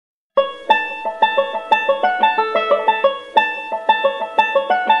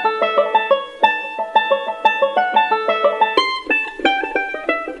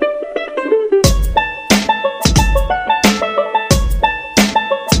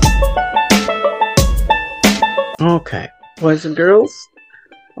Okay, boys and girls,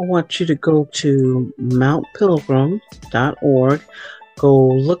 I want you to go to mountpilgrim.org. Go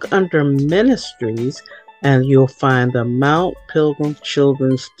look under ministries, and you'll find the Mount Pilgrim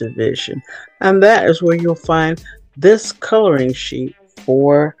Children's Division. And that is where you'll find this coloring sheet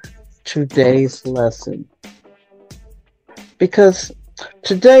for today's lesson. Because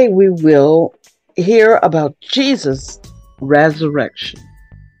today we will hear about Jesus' resurrection.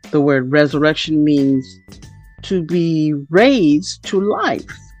 The word resurrection means to be raised to life.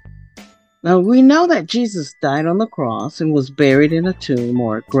 Now, we know that Jesus died on the cross and was buried in a tomb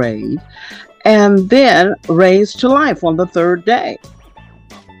or a grave, and then raised to life on the third day.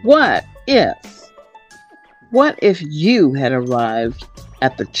 What if you had arrived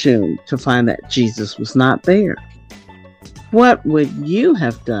at the tomb to find that Jesus was not there? What would you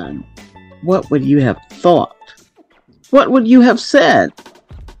have done? What would you have thought? What would you have said?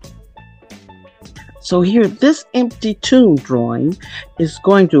 So here, this empty tomb drawing is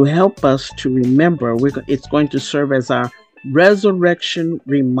going to help us to remember. It's going to serve as our resurrection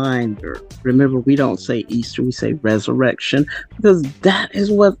reminder. Remember, we don't say Easter, we say resurrection, because that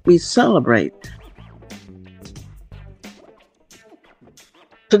is what we celebrate.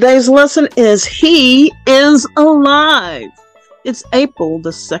 Today's lesson is He is Alive. It's April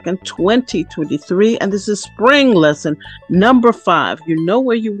the 2nd, 2023, and this is spring lesson number 5. You know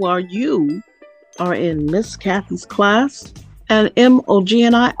where you are. You are in Miss Kathy's class, and MOG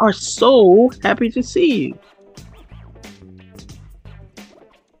and I are so happy to see you.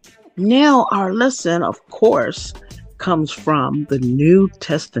 Now, our lesson, of course, comes from the New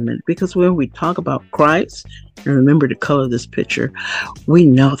Testament, because when we talk about Christ, and remember to color this picture, we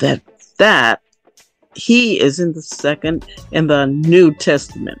know that He is in the New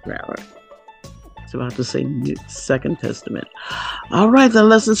Testament, rather. It's about to say Second Testament. All right, the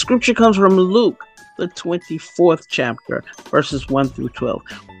lesson scripture comes from Luke, the 24th chapter, verses 1 through 12.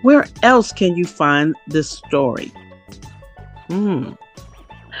 Where else can you find this story?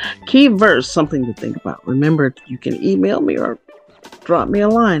 Key verse, something to think about. Remember, you can email me or drop me a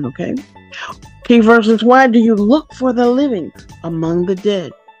line, okay? Key verse is, why do you look for the living among the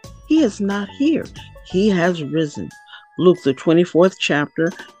dead? He is not here. He has risen. Luke, the 24th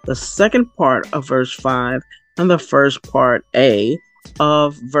chapter, the second part of verse 5, and the first part A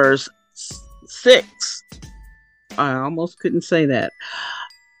of verse 6. I almost couldn't say that.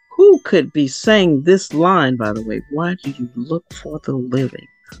 Who could be saying this line, by the way? Why do you look for the living?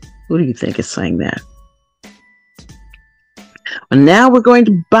 Who do you think is saying that? And now we're going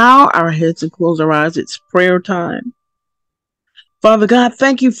to bow our heads and close our eyes. It's prayer time. Father God,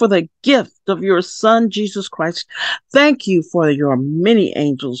 thank you for the gift of your Son, Jesus Christ. Thank you for your many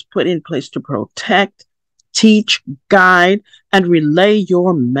angels put in place to protect, teach, guide, and relay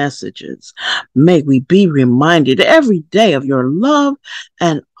your messages. May we be reminded every day of your love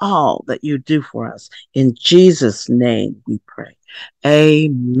and all that you do for us. In Jesus' name we pray.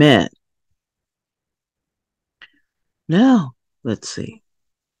 Amen. Now, let's see.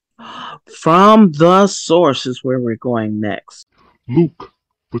 From the source is where we're going next. Luke,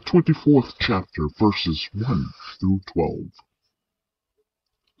 the 24th chapter, verses 1 through 12.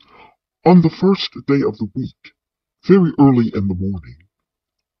 On the first day of the week, very early in the morning,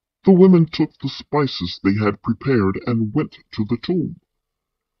 the women took the spices they had prepared and went to the tomb.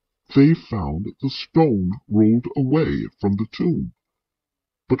 They found the stone rolled away from the tomb,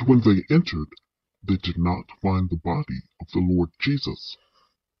 but when they entered, they did not find the body of the Lord Jesus.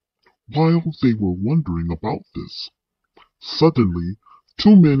 While they were wondering about this, suddenly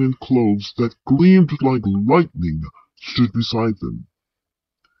 2 men in clothes that gleamed like lightning stood beside them.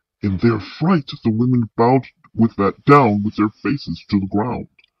 In their fright, the women bowed down with their faces to the ground.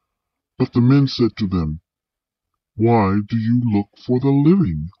 But the men said to them, "Why do you look for the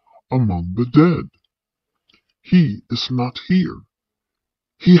living among the dead? He is not here.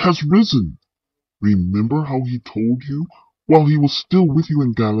 He has risen. Remember how he told you while he was still with you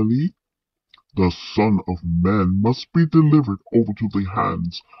in Galilee? The Son of Man must be delivered over to the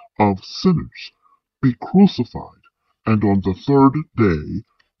hands of sinners, be crucified, and on the third day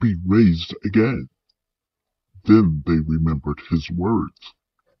be raised again." Then they remembered his words.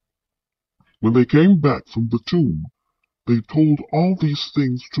 When they came back from the tomb, they told all these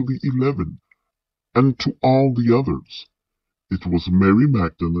things to the 11 and to all the others. It was Mary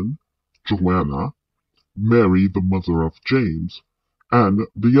Magdalene, Joanna, Mary the mother of James, and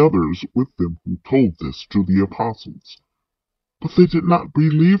the others with them who told this to the apostles. But they did not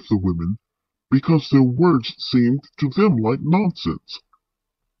believe the women, because their words seemed to them like nonsense.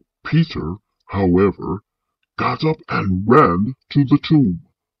 Peter, however, got up and ran to the tomb.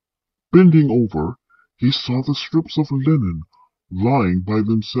 Bending over, he saw the strips of linen lying by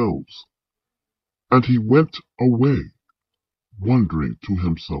themselves, and he went away, wondering to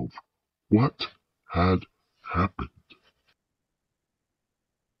himself what had happened.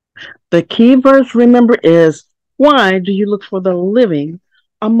 The key verse, remember, is why do you look for the living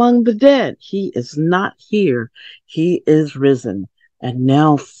among the dead? He is not here. He is risen. And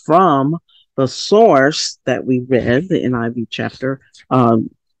now, from the source that we read, the NIV chapter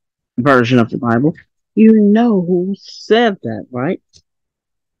version of the Bible, you know who said that, right?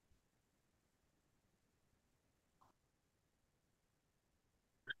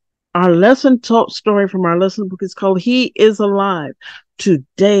 Our story from our lesson book is called He is Alive.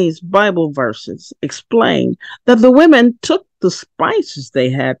 Today's Bible verses explain that the women took the spices they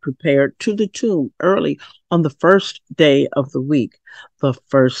had prepared to the tomb early on the first day of the week. The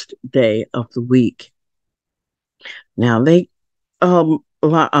first day of the week. Now, a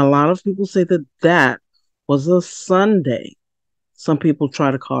lot of people say that that was a Sunday. Some people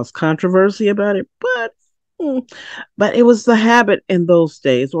try to cause controversy about it, but it was the habit in those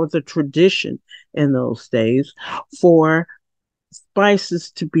days, or the tradition in those days, for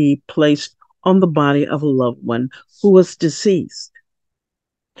spices to be placed on the body of a loved one who was deceased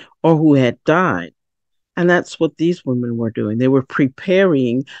or who had died. And that's what these women were doing. They were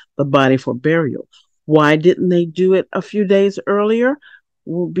preparing the body for burial. Why didn't they do it a few days earlier?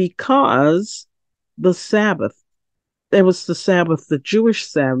 Well, because the Sabbath, there was the Sabbath, the Jewish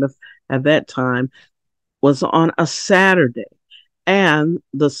Sabbath at that time was on a Saturday, and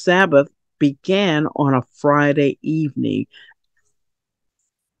the Sabbath began on a Friday evening.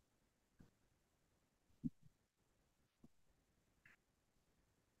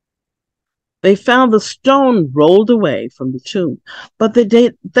 They found the stone rolled away from the tomb, but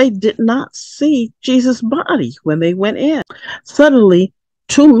they did not see Jesus' body when they went in. Suddenly,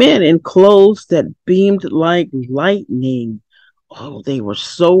 two men in clothes that beamed like lightning, oh, they were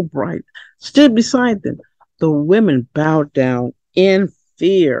so bright, stood beside them. The women bowed down in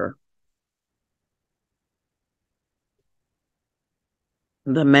fear.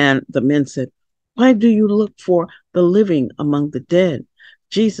 The men said, "Why do you look for the living among the dead?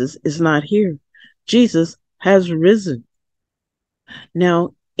 Jesus is not here. Jesus has risen."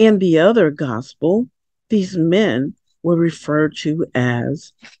 Now, in the other gospel, these men were referred to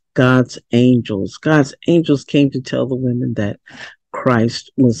as God's angels. God's angels came to tell the women that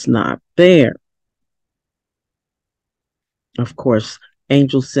Christ was not there. Of course,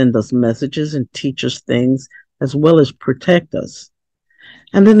 angels send us messages and teach us things as well as protect us.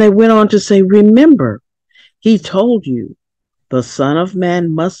 And then they went on to say, "Remember, he told you the Son of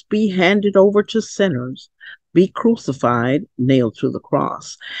Man must be handed over to sinners, be crucified, nailed to the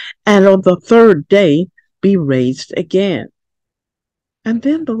cross, and on the third day be raised again." And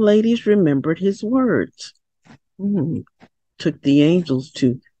then the ladies remembered his words. Took the angels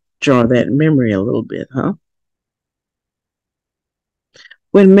to jar that memory a little bit, huh?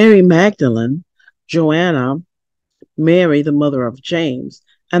 When Mary Magdalene, Joanna, Mary, the mother of James,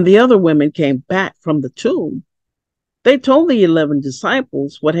 and the other women came back from the tomb, they told the 11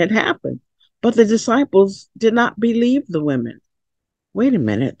 disciples what had happened, but the disciples did not believe the women. Wait a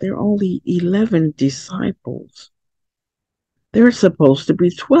minute, there are only 11 disciples. There are supposed to be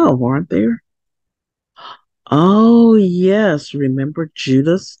 12, aren't there? Oh, yes. Remember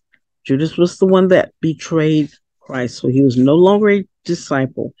Judas? Judas was the one that betrayed Christ, so he was no longer a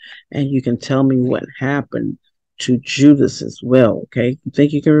disciple. And you can tell me what happened to Judas as well, okay? You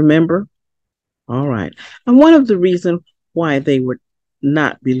think you can remember? All right. And one of the reasons why they would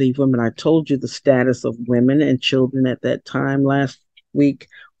not believe women, I told you the status of women and children at that time last week,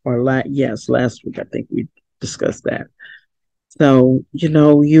 yes, last week I think we discussed that. So,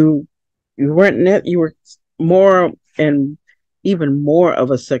 you weren't net, you were more and even more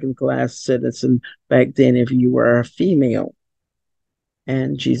of a second class citizen back then if you were a female.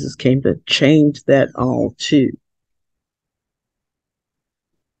 And Jesus came to change that all too.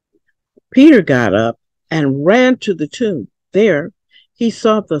 Peter got up and ran to the tomb. There, he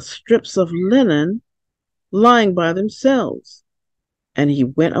saw the strips of linen lying by themselves, and he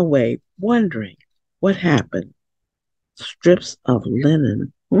went away wondering what happened. Strips of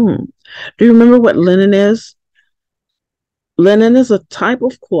linen. Do you remember what linen is? Linen is a type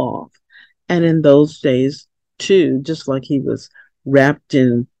of cloth, and in those days, too, just like he was wrapped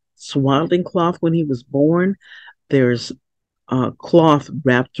in swaddling cloth when he was born, there's cloth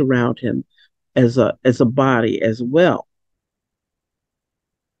wrapped around him as a body as well.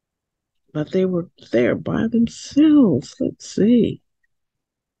 But they were there by themselves. Let's see.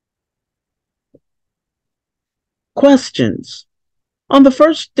 Questions. On the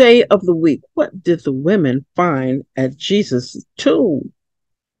first day of the week, what did the women find at Jesus' tomb?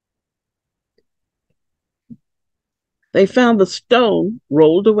 They found the stone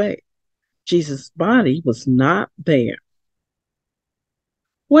rolled away. Jesus' body was not there.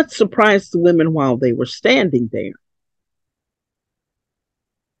 What surprised the women while they were standing there?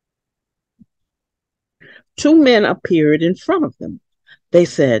 Two men appeared in front of them. They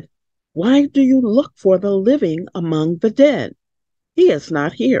said, "Why do you look for the living among the dead? He is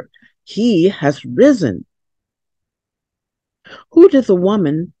not here. He has risen." Who did the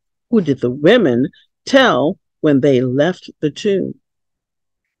women tell when they left the tomb?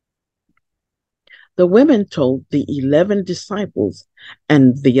 The women told the 11 disciples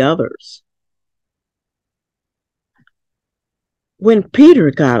and the others. When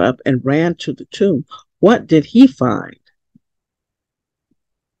Peter got up and ran to the tomb, what did he find?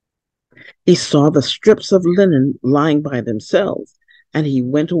 He saw the strips of linen lying by themselves, and he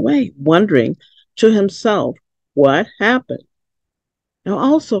went away, wondering to himself what happened. Now,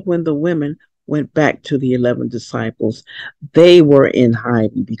 also, when the women went back to the 11 disciples, they were in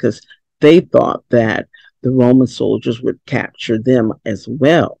hiding because they thought that the Roman soldiers would capture them as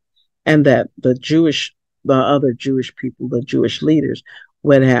well, and that the other Jewish people, the Jewish leaders,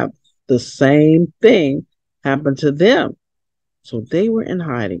 would have the same thing happen to them. So they were in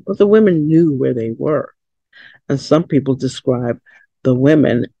hiding, but the women knew where they were. And some people describe the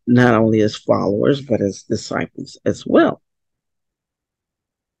women not only as followers, but as disciples as well.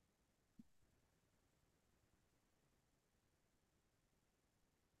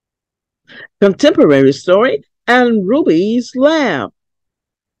 Contemporary story and Ruby's Lab.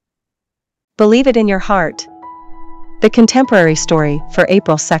 Believe it in your heart. The contemporary story for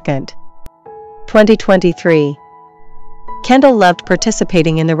April 2nd, 2023. Kendell loved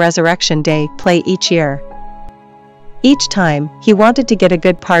participating in the Resurrection Day play each year. Each time, he wanted to get a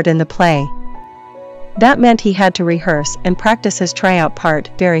good part in the play. That meant he had to rehearse and practice his tryout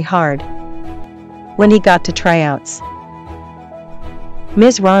part very hard. When he got to tryouts,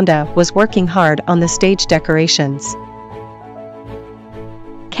 Ms. Rhonda was working hard on the stage decorations.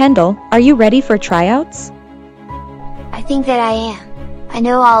 Kendell, are you ready for tryouts? I think that I am. I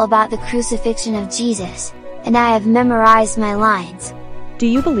know all about the crucifixion of Jesus, and I have memorized my lines. Do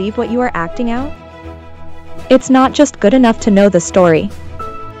you believe what you are acting out? It's not just good enough to know the story,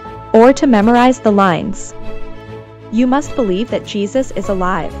 or to memorize the lines. You must believe that Jesus is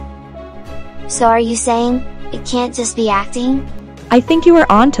alive. So are you saying, it can't just be acting? I think you are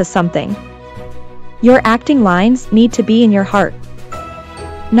on to something. Your acting lines need to be in your heart.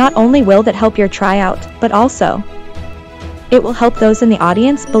 Not only will that help your tryout, but also, it will help those in the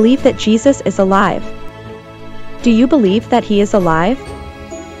audience believe that Jesus is alive. Do you believe that he is alive?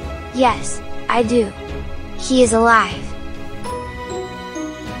 Yes, I do. He is alive.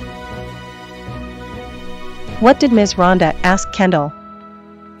 What did Ms. Rhonda ask Kendell?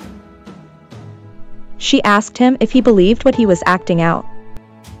 She asked him if he believed what he was acting out.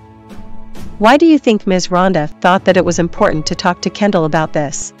 Why do you think Ms. Rhonda thought that it was important to talk to Kendell about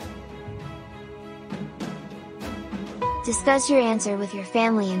this? Discuss your answer with your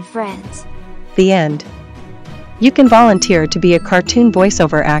family and friends. The end. You can volunteer to be a cartoon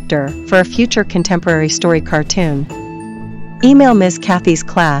voiceover actor for a future contemporary story cartoon. Email Ms. Kathy's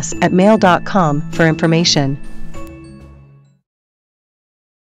class at mail.com for information.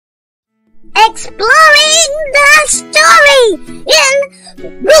 Exploring the story in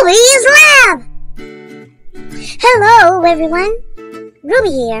Ruby's Lab! Hello everyone,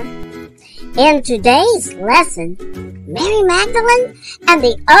 Ruby here. In today's lesson, Mary Magdalene and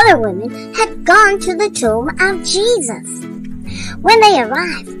the other women had gone to the tomb of Jesus. When they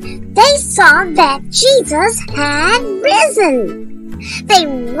arrived, they saw that Jesus had risen. They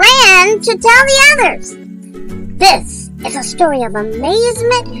ran to tell the others. This is a story of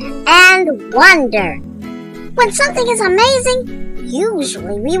amazement and wonder. When something is amazing,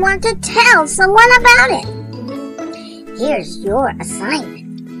 usually we want to tell someone about it. Here's your assignment.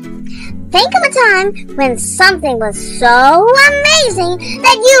 Think of a time when something was so amazing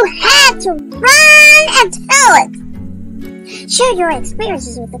that you had to run and tell it. Share your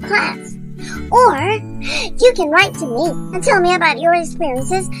experiences with the class. Or you can write to me and tell me about your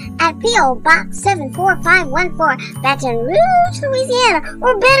experiences at P.O. Box 74514, Baton Rouge, Louisiana.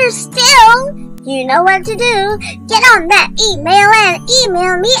 Or better still, you know what to do. Get on that email and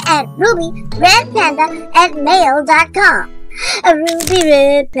email me at rubyredpanda@mail.com. A Ruby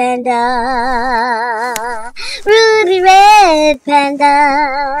Red Panda, Ruby Red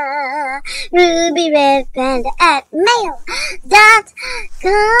Panda, Ruby Red Panda @mail.com.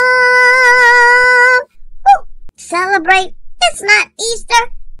 Celebrate It's not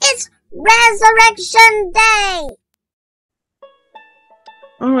Easter, it's Resurrection Day.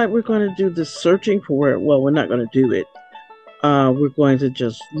 All right, we're going to do the searching for word. Well, we're not going to do it. We're going to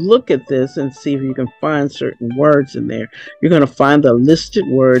just look at this and see if you can find certain words in there. You're going to find the listed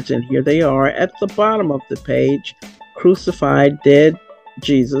words, and here they are at the bottom of the page. Crucified, dead,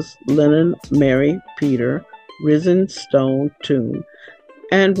 Jesus, linen, Mary, Peter, risen, stone, tomb,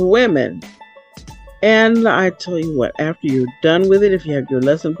 and women. And I tell you what, after you're done with it, if you have your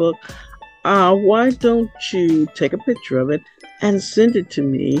lesson book, why don't you take a picture of it and send it to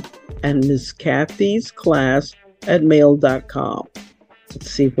me at Miss Kathy's class at mail.com.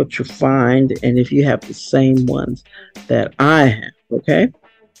 Let's see what you find and if you have the same ones that I have, okay?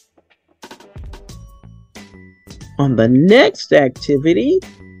 On the next activity,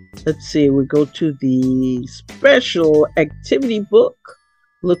 let's see, we go to the special activity book.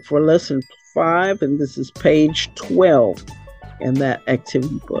 Look for lesson 5, and this is page 12 in that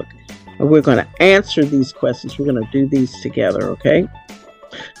activity book. And we're going to answer these questions. We're going to do these together, okay?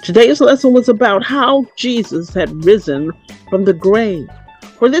 Today's lesson was about how Jesus had risen from the grave.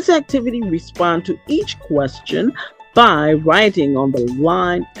 For this activity, respond to each question by writing on the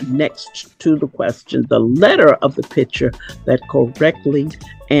line next to the question the letter of the picture that correctly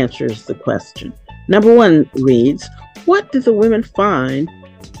answers the question. Number 1 reads, what did the women find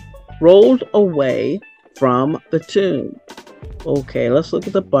rolled away from the tomb? Okay, let's look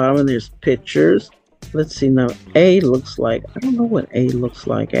at the bottom, and there's pictures. Let's see now. A looks like, I don't know what A looks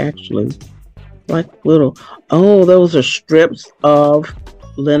like actually. Like little, oh, those are strips of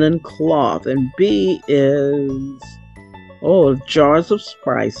linen cloth. And B is, oh, jars of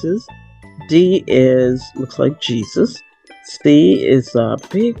spices. D is, looks like Jesus. C is a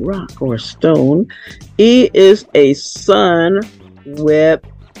big rock or stone. E is a sun with,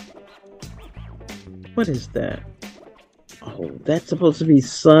 what is that? Oh, that's supposed to be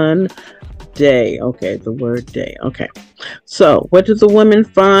sun. Day. Okay, the word day. Okay. So, what did the women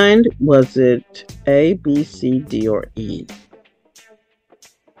find? Was it A, B, C, D, or E?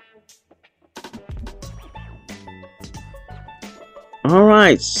 All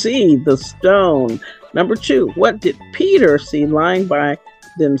right, C, the stone. Number 2, what did Peter see lying by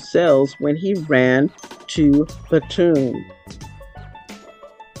themselves when he ran to the tomb?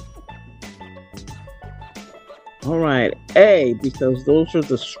 All right, A, because those are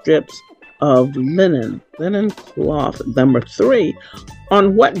the strips of linen cloth. Number 3,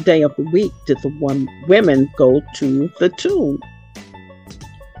 on what day of the week did the women go to the tomb?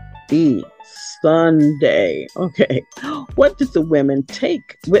 E, Sunday. Okay, what did the women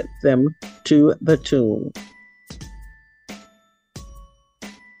take with them to the tomb?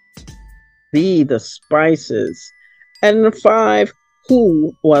 B, the spices. And 5,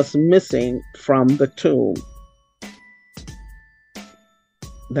 who was missing from the tomb?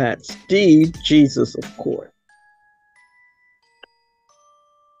 That's D, Jesus, of course.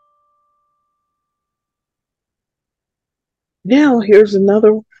 Now, here's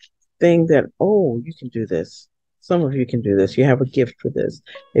another thing that, oh, you can do this. Some of you can do this. You have a gift for this.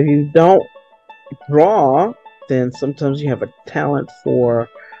 If you don't draw, then sometimes you have a talent for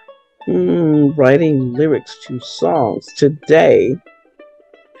writing lyrics to songs. Today,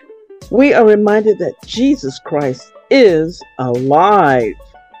 we are reminded that Jesus Christ is alive.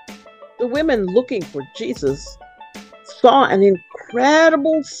 The women looking for Jesus saw an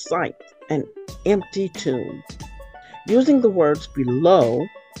incredible sight, an empty tomb. Using the words below,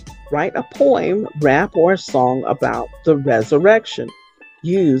 write a poem, rap, or a song about the resurrection.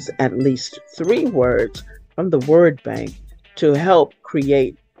 Use at least 3 words from the word bank to help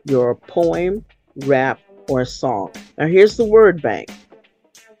create your poem, rap, or song. Now here's the word bank.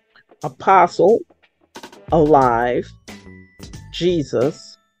 Apostle, alive, Jesus,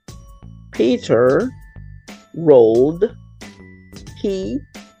 Peter, rolled, he,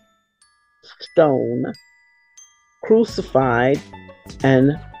 stone, crucified,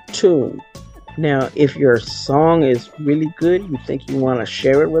 and tomb. Now, if your song is really good, you think you want to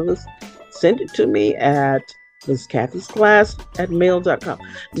share it with us, send it to me at Miss Kathy's class at mail.com.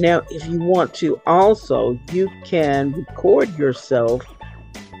 Now, if you want to also, you can record yourself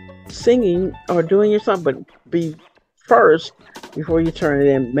singing or doing your song, but before you turn it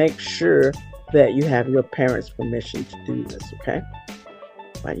in, make sure that you have your parents' permission to do this, okay?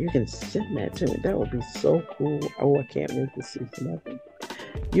 But you can send that to me. That would be so cool. Oh, I can't wait to see some of them.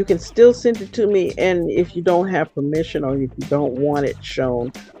 You can still send it to me, and if you don't have permission or if you don't want it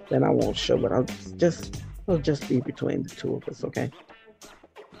shown, then I won't show it. It'll just be between the two of us, okay?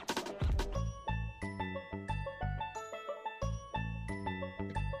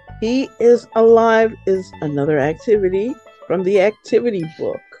 He is alive is another activity from the activity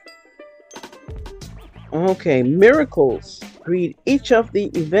book. Okay, miracles. Read each of the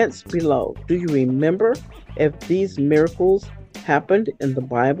events below. Do you remember if these miracles happened in the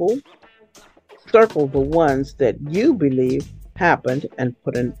Bible? Circle the ones that you believe happened and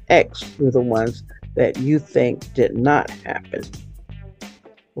put an X through the ones that you think did not happen.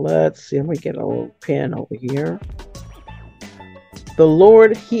 Let's see, let me get a little pen over here. The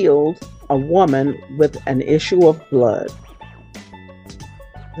Lord healed a woman with an issue of blood.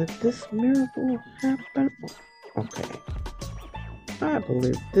 Did this miracle happen? Okay. I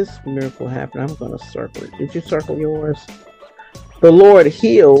believe this miracle happened. I'm going to circle it. Did you circle yours? The Lord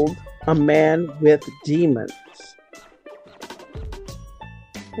healed a man with demons.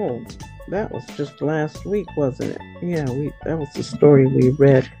 Oh, that was just last week, wasn't it? Yeah, that was the story we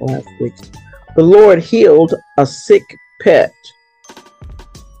read last week. The Lord healed a sick pet.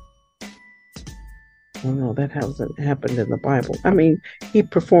 Oh no, that hasn't happened in the Bible. I mean, he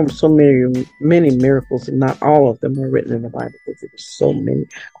performed so many miracles, and not all of them were written in the Bible because there were so many,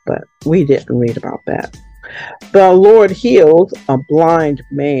 but we didn't read about that. The Lord healed a blind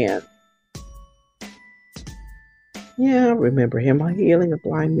man. Yeah, I remember him healing a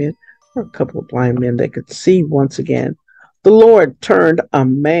blind man, or a couple of blind men that could see once again. The Lord turned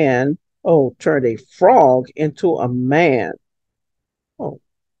a frog into a man. Oh,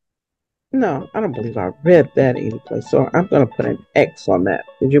 no, I don't believe I read that anyplace. So I'm going to put an X on that.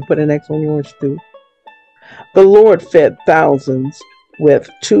 Did you put an X on yours too? The Lord fed thousands with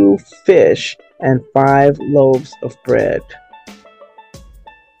 2 fish and 5 loaves of bread.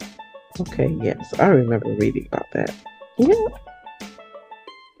 Okay, yes, I remember reading about that. Yeah.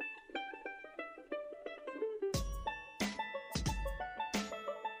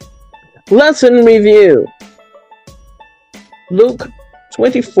 Lesson review. Luke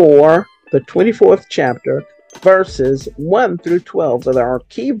 24, the 24th chapter, verses 1 through 12. But our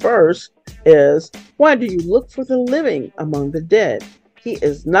key verse is, why do you look for the living among the dead? He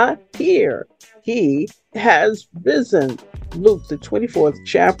is not here. He has risen. Luke, the 24th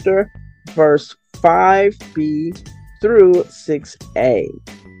chapter, verse 5b through 6a.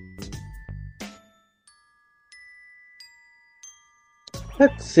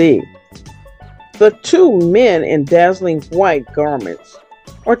 Let's see. The 2 men in dazzling white garments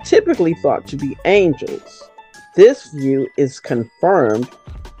are typically thought to be angels. This view is confirmed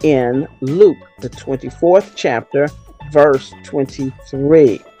in Luke, the 24th chapter, verse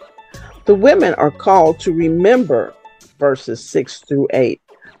 23. The women are called to remember verses 6 through 8,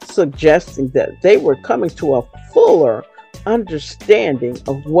 suggesting that they were coming to a fuller understanding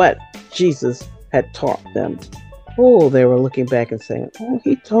of what Jesus had taught them. Oh, they were looking back and saying, oh,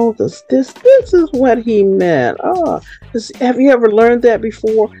 he told us this. This is what he meant. Oh, have you ever learned that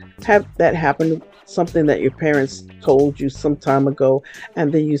before? Have that happened? Something that your parents told you some time ago,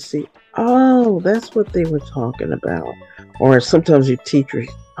 and then you see, oh, that's what they were talking about. Or sometimes your teacher,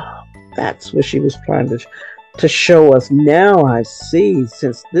 oh, that's what she was trying to show us. Now I see,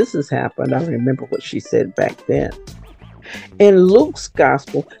 since this has happened, I remember what she said back then. In Luke's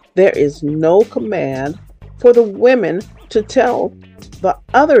gospel, there is no command for the women to tell the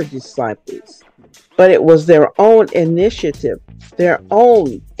other disciples, but it was their own initiative, their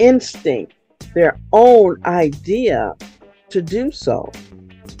own instinct, their own idea to do so.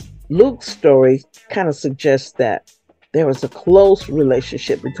 Luke's story kind of suggests that there was a close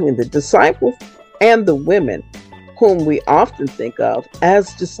relationship between the disciples and the women, whom we often think of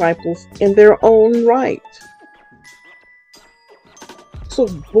as disciples in their own right. So,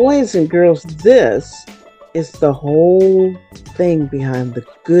 boys and girls, this is the whole thing behind the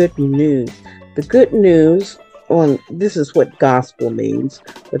good news. The good news, this is what gospel means.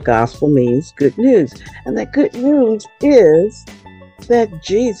 The gospel means good news. And that good news is that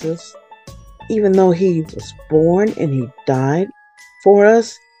Jesus, even though he was born and he died for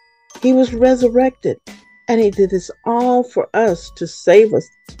us, he was resurrected. And he did this all for us to save us.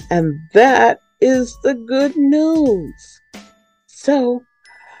 And that is the good news. So,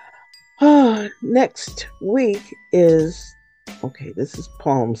 next week is, this is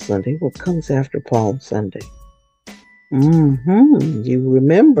Palm Sunday. What comes after Palm Sunday? You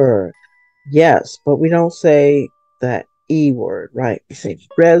remember. Yes, but we don't say that E word, right? We say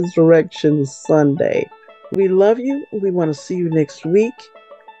Resurrection Sunday. We love you. We want to see you next week.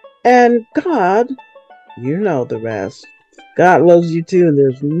 And God, you know the rest. God loves you too, and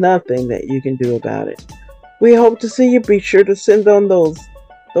there's nothing that you can do about it. We hope to see you. Be sure to send on those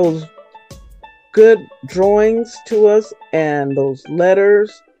good drawings to us and those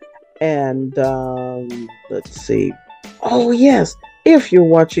letters. And let's see. Oh, yes. If you're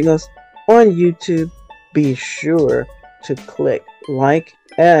watching us on YouTube, be sure to click like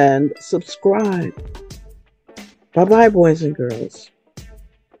and subscribe. Bye-bye, boys and girls.